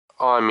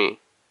Army.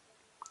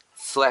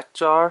 Select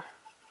jar.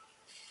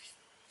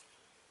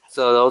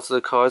 So those are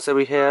the cards that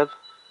we have.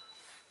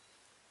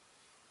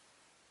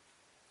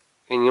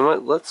 And you know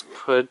what? Let's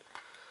put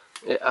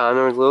it on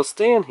our little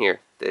stand here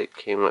that it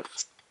came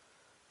with.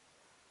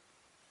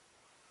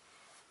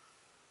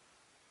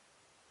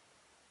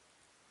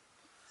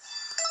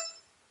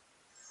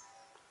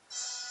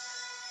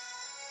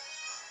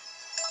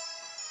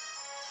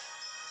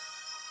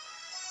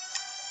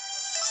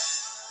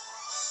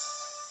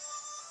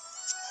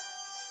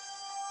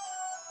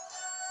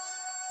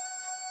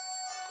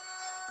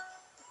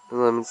 And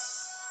let me,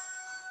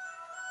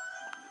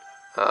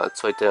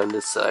 it's right down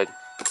this side.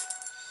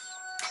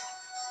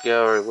 Get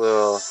our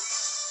little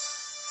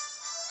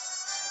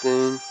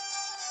thing.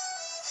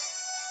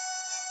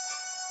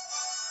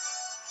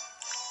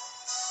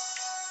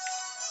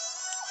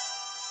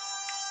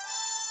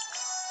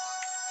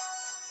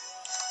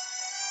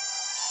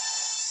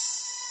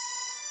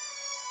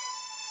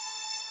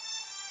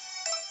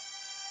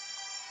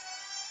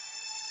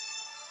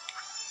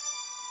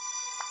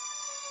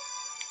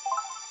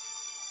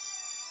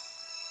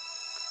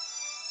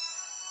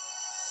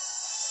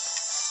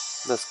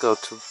 Let's go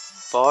to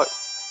Vault,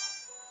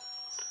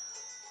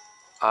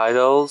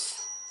 Idols,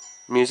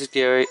 Music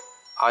Area,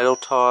 Idle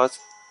Toss,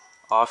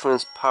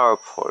 Offerings Power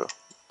Portal.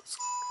 Let's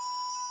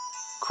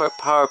collect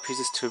power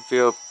pieces to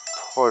reveal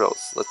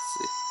portals. Let's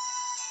see.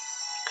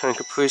 Current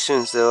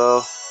completion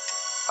 0.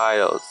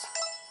 Idols.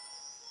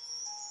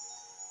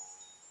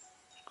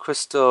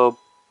 Crystal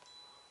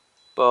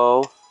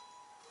Bow.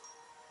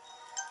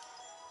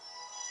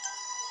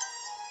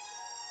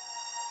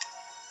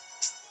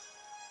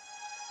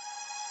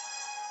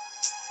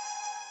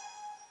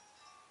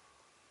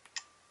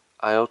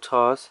 Idle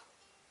Toss.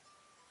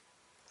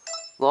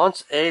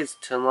 Launch aids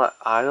to unlock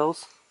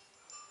idols.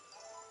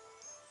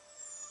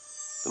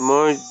 The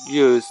more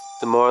used,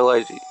 the more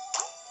likely.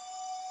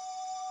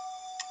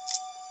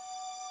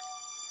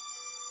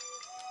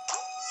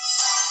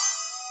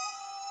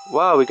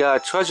 Wow, we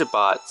got treasure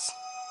bots.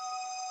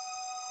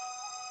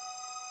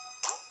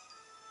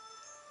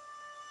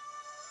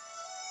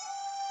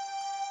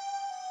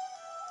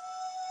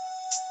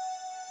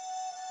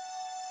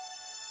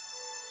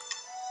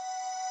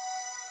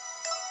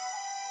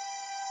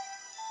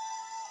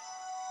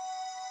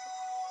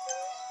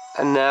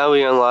 And now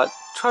we unlock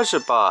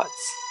treasure bots.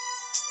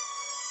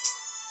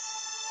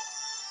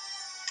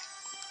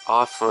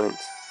 Offerings.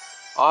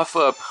 Offer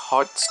up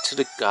hearts to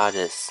the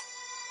goddess.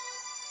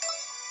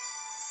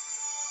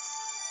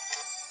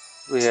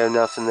 We have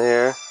nothing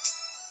there.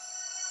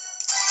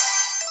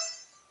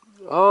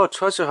 Oh,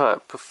 treasure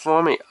hunt.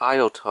 Perform a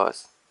idol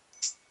toss.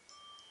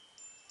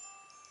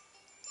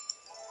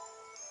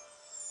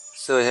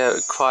 So we have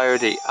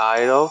acquired the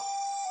idol.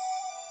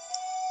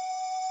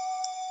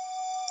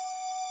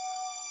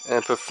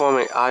 And perform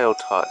a idol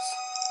toss.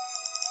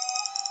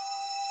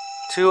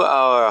 2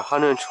 hour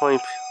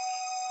 120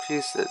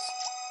 pieces.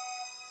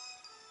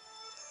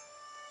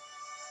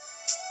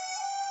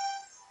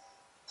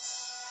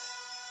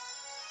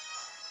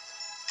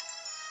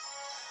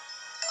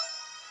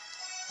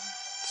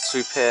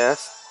 Three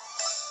pass.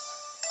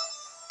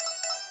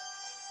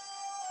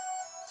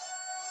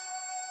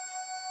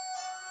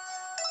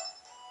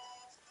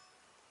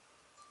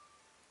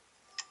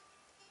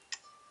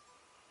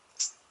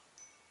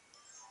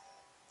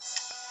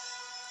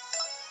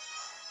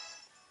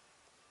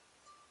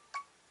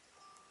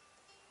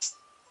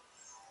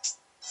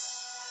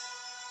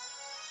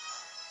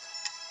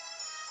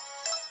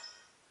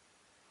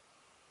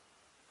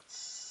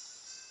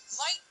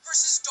 Light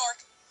versus dark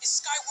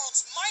is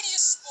Skyworld's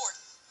mightiest sport.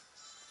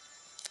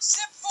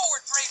 Step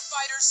forward, brave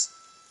fighters.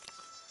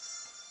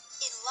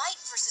 In Light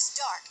versus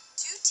Dark,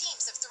 2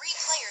 teams of 3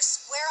 players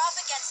square off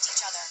against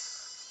each other.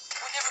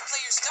 Whenever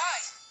players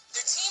die,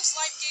 their team's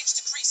life gauge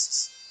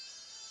decreases.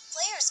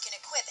 Players can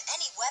equip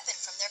any weapon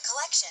from their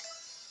collection.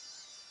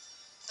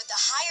 But the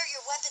higher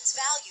your weapon's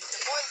value,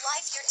 the more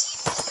life your team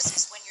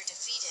loses when you're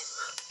defeated.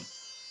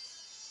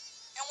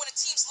 And when a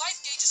team's life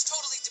gauge is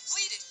totally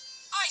depleted,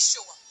 I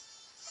show up.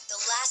 The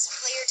last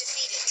player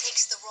defeated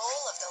takes the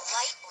role of the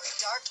Light or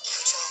Dark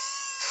Angel.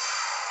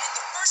 And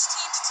the first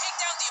team to take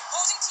down the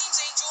opposing team's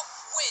angel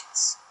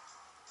wins.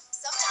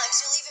 Sometimes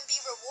you'll even be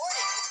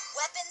rewarded with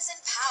weapons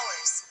and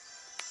powers.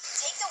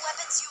 Take the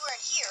weapons you earn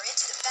here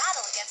into the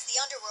battle against the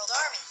Underworld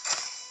Army.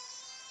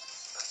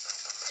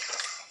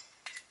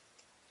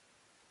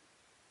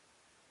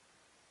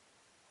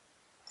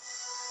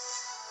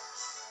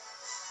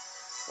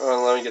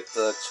 Oh, let me get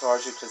the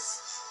charger because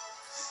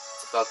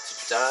it's about to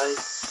die.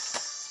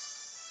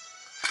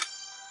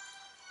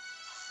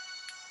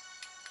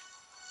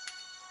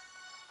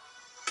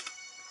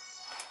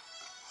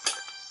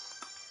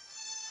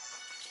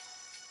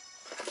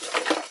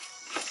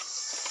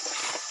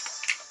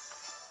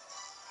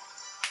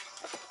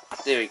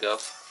 There we go.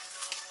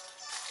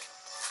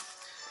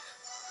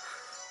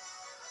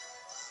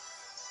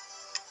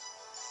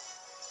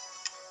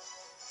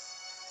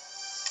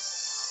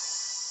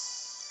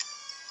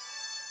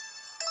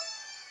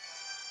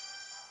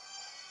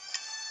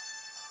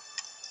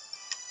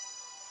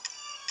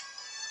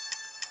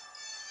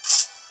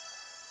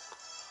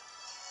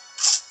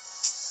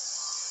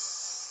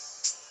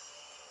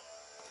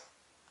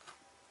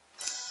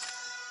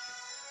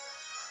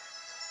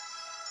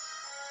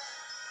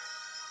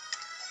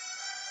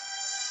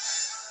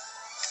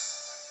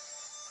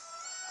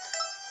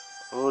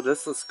 Oh,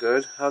 this looks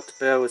good. How to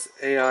battle with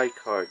AI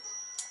card.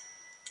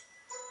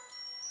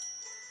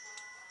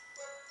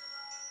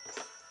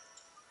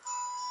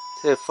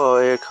 To the full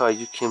AI card,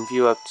 you can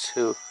view up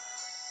to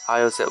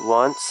idols at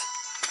once.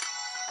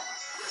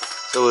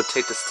 So we'll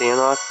take the stand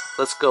off.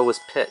 Let's go with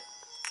Pit.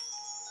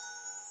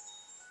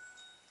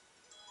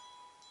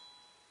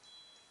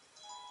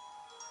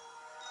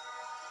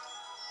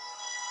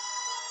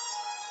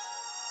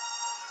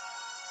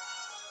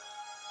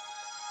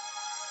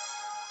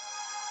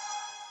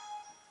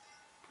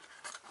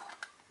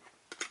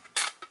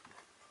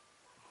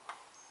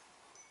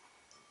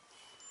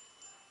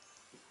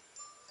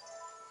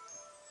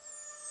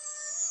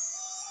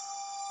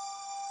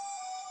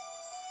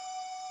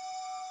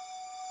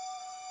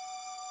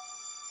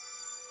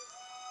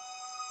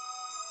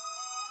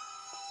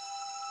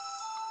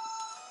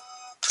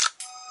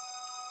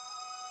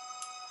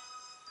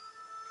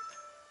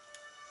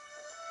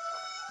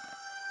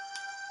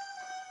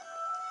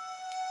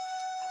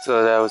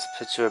 So that was a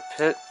picture of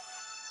Pit.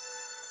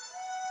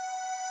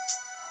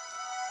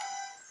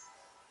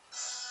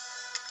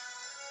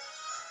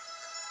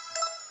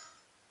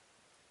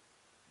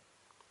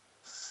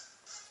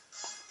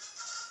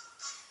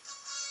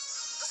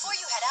 Before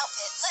you head out,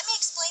 Pit, let me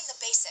explain the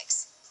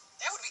basics.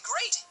 That would be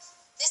great.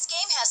 This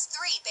game has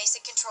 3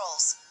 basic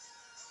controls.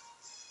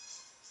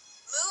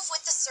 Move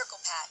with the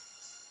circle pad.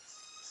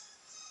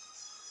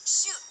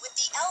 Shoot with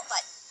the L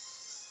button.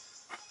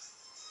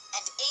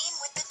 And aim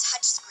with the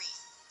touch screen.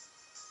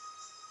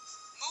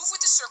 Move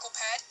with the circle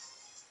pad,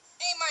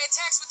 aim my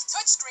attacks with the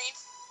touchscreen,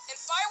 and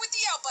fire with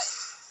the L button.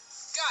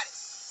 Got it.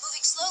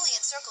 Moving slowly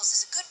in circles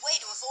is a good way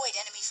to avoid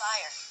enemy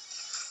fire.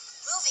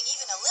 Moving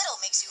even a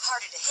little makes you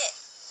harder to hit.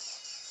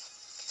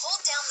 Hold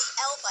down the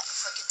L button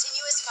for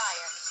continuous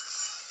fire.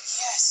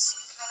 Yes,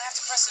 I don't have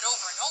to press it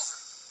over and over.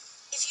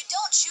 If you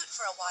don't shoot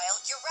for a while,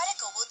 your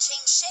reticle will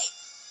change shape.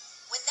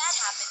 When that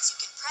happens, you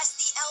can press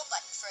the L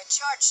button for a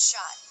charged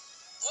shot.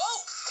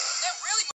 Whoa, that really